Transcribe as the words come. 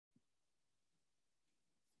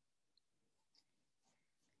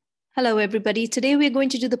Hello, everybody. Today we're going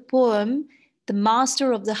to do the poem The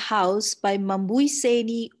Master of the House by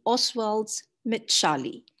Mbuyiseni Oswald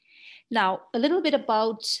Mtshali. Now, a little bit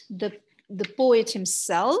about the poet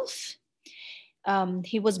himself.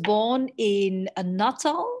 He was born in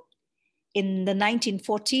Natal in the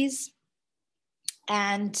 1940s.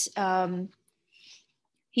 And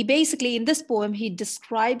he basically, in this poem, he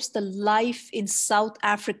describes the life in South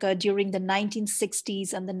Africa during the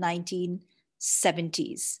 1960s and the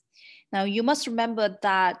 1970s. Now, you must remember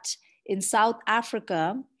that in South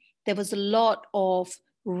Africa, there was a lot of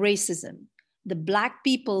racism. The Black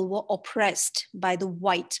people were oppressed by the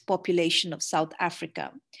white population of South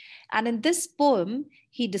Africa. And in this poem,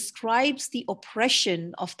 he describes the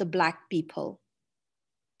oppression of the Black people,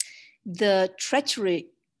 the treachery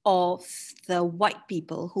of the white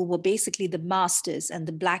people who were basically the masters, and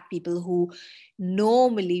the Black people who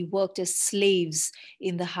normally worked as slaves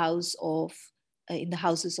in the houses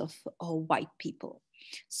of white people.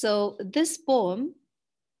 So this poem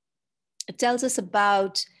tells us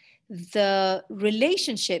about the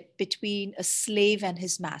relationship between a slave and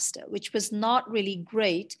his master, which was not really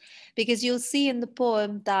great, because you'll see in the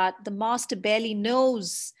poem that the master barely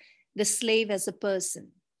knows the slave as a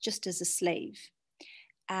person, just as a slave.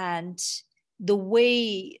 And the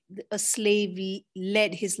way a slave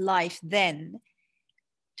led his life then,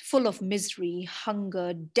 full of misery,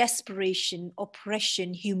 hunger, desperation,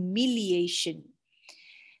 oppression, humiliation.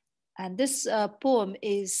 And this poem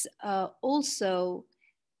is also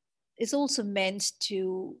meant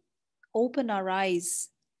to open our eyes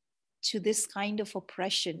to this kind of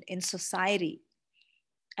oppression in society,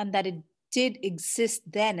 and that it did exist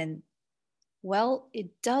then, and well,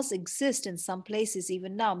 it does exist in some places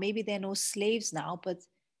even now. Maybe there are no slaves now, but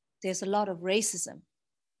there's a lot of racism.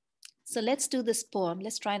 So let's do this poem.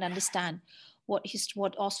 Let's try and understand what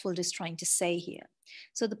Oswald is trying to say here.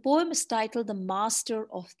 So the poem is titled The Master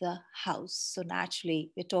of the House. So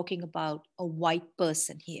naturally, we're talking about a white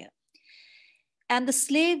person here. And the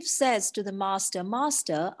slave says to the master,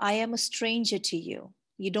 "Master, I am a stranger to you.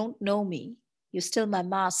 You don't know me. You're still my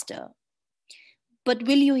master. But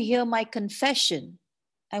will you hear my confession?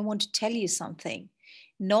 I want to tell you something."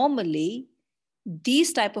 Normally,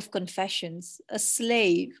 these type of confessions a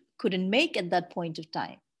slave couldn't make at that point of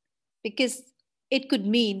time, because it could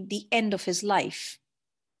mean the end of his life.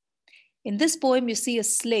 In this poem, you see a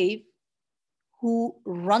slave who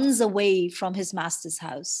runs away from his master's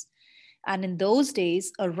house. And in those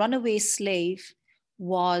days, a runaway slave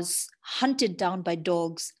was hunted down by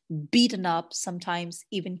dogs, beaten up, sometimes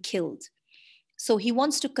even killed. So he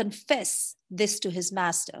wants to confess this to his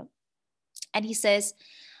master. And he says,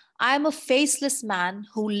 "I am a faceless man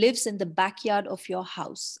who lives in the backyard of your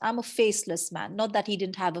house." I'm a faceless man. Not that he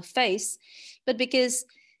didn't have a face, but because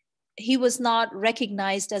he was not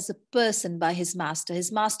recognized as a person by his master.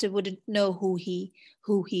 His master wouldn't know who he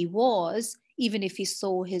was, even if he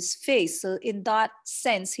saw his face. So in that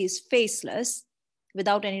sense, he's faceless,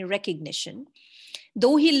 without any recognition.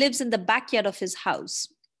 Though he lives in the backyard of his house,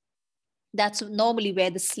 that's normally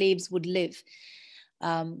where the slaves would live.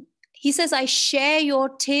 He says, "I share your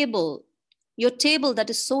table that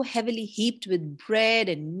is so heavily heaped with bread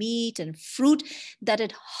and meat and fruit that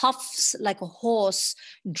it huffs like a horse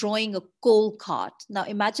drawing a coal cart." Now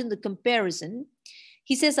imagine the comparison.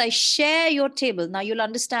 He says, "I share your table." Now you'll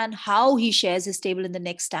understand how he shares his table in the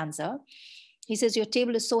next stanza. He says, "Your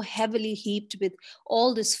table is so heavily heaped with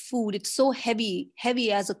all this food. It's so heavy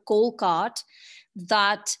as a coal cart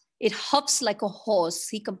that it huffs like a horse."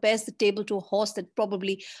 He compares the table to a horse that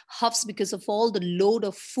probably huffs because of all the load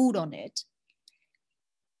of food on it.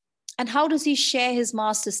 And how does he share his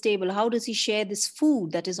master's table? How does he share this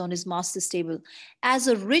food that is on his master's table? As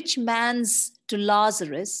a rich man's to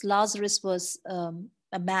Lazarus. Lazarus was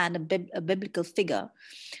a man, a biblical figure,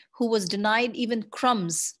 who was denied even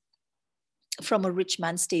crumbs from a rich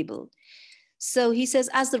man's table. So he says,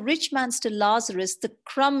 "As the rich man's to Lazarus, the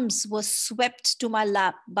crumbs were swept to my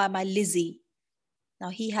lap by my Lizzie." Now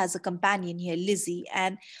he has a companion here, Lizzie,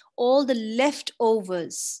 and all the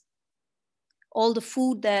leftovers, all the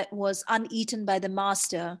food that was uneaten by the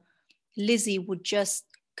master, Lizzie would just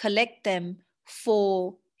collect them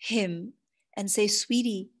for him and say,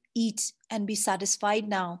 "Sweetie, eat and be satisfied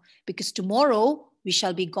now, because tomorrow we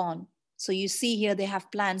shall be gone." So you see here, they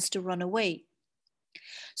have plans to run away.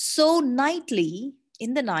 "So nightly,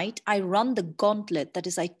 in the night, I run the gauntlet, that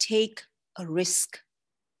is, I take a risk.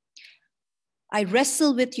 I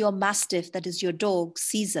wrestle with your mastiff, that is your dog,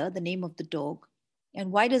 Caesar, the name of the dog."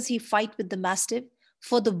 And why does he fight with the mastiff?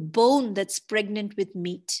 For the bone that's pregnant with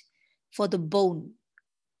meat. For the bone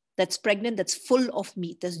that's pregnant, that's full of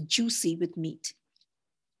meat, that's juicy with meat.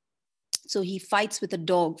 So he fights with a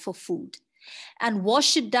dog for food and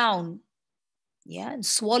wash it down, yeah, and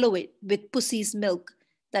swallow it with pussy's milk.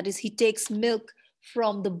 That is, he takes milk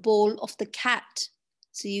from the bowl of the cat.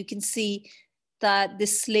 So you can see that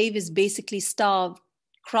this slave is basically starved,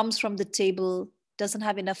 crumbs from the table, doesn't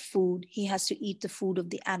have enough food. He has to eat the food of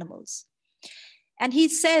the animals. And he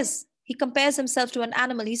says, he compares himself to an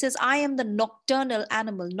animal. He says, I am the nocturnal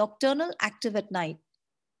animal, nocturnal, active at night.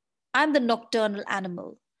 I'm the nocturnal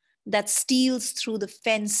animal that steals through the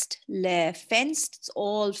fenced lair. Fenced, it's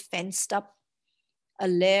all fenced up. A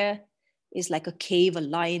lair is like a cave, a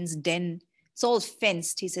lion's den. It's all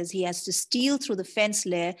fenced. He says he has to steal through the fenced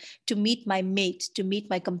lair to meet my mate, to meet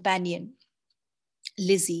my companion,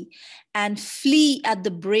 Lizzie, and flee at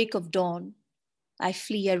the break of dawn. I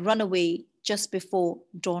flee, I run away just before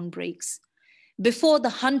dawn breaks, before the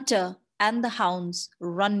hunter and the hounds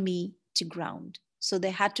run me to ground. So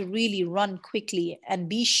they had to really run quickly and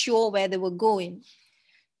be sure where they were going.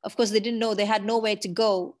 Of course, they didn't know, they had nowhere to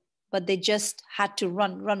go, but they just had to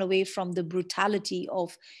run away from the brutality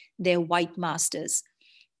of their white masters.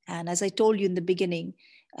 And as I told you in the beginning,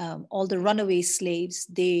 all the runaway slaves,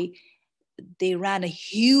 they ran a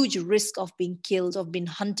huge risk of being killed, of being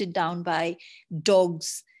hunted down by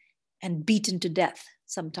dogs and beaten to death,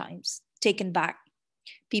 sometimes taken back.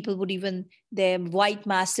 People would even, their white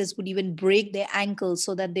masters would even break their ankles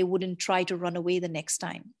so that they wouldn't try to run away the next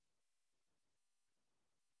time.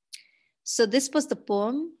 So this was the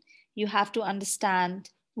poem. You have to understand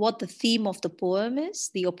what the theme of the poem is: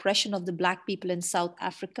 the oppression of the Black people in South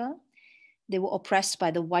Africa. They were oppressed by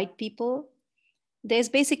the white people. There's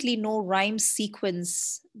basically no rhyme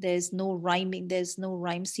sequence. There's no rhyming. There's no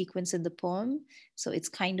rhyme sequence in the poem. So it's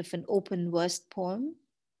kind of an open verse poem.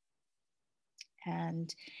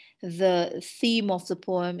 And the theme of the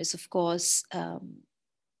poem is, of course,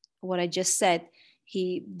 what I just said,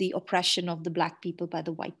 the oppression of the Black people by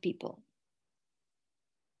the white people.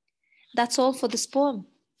 That's all for this poem.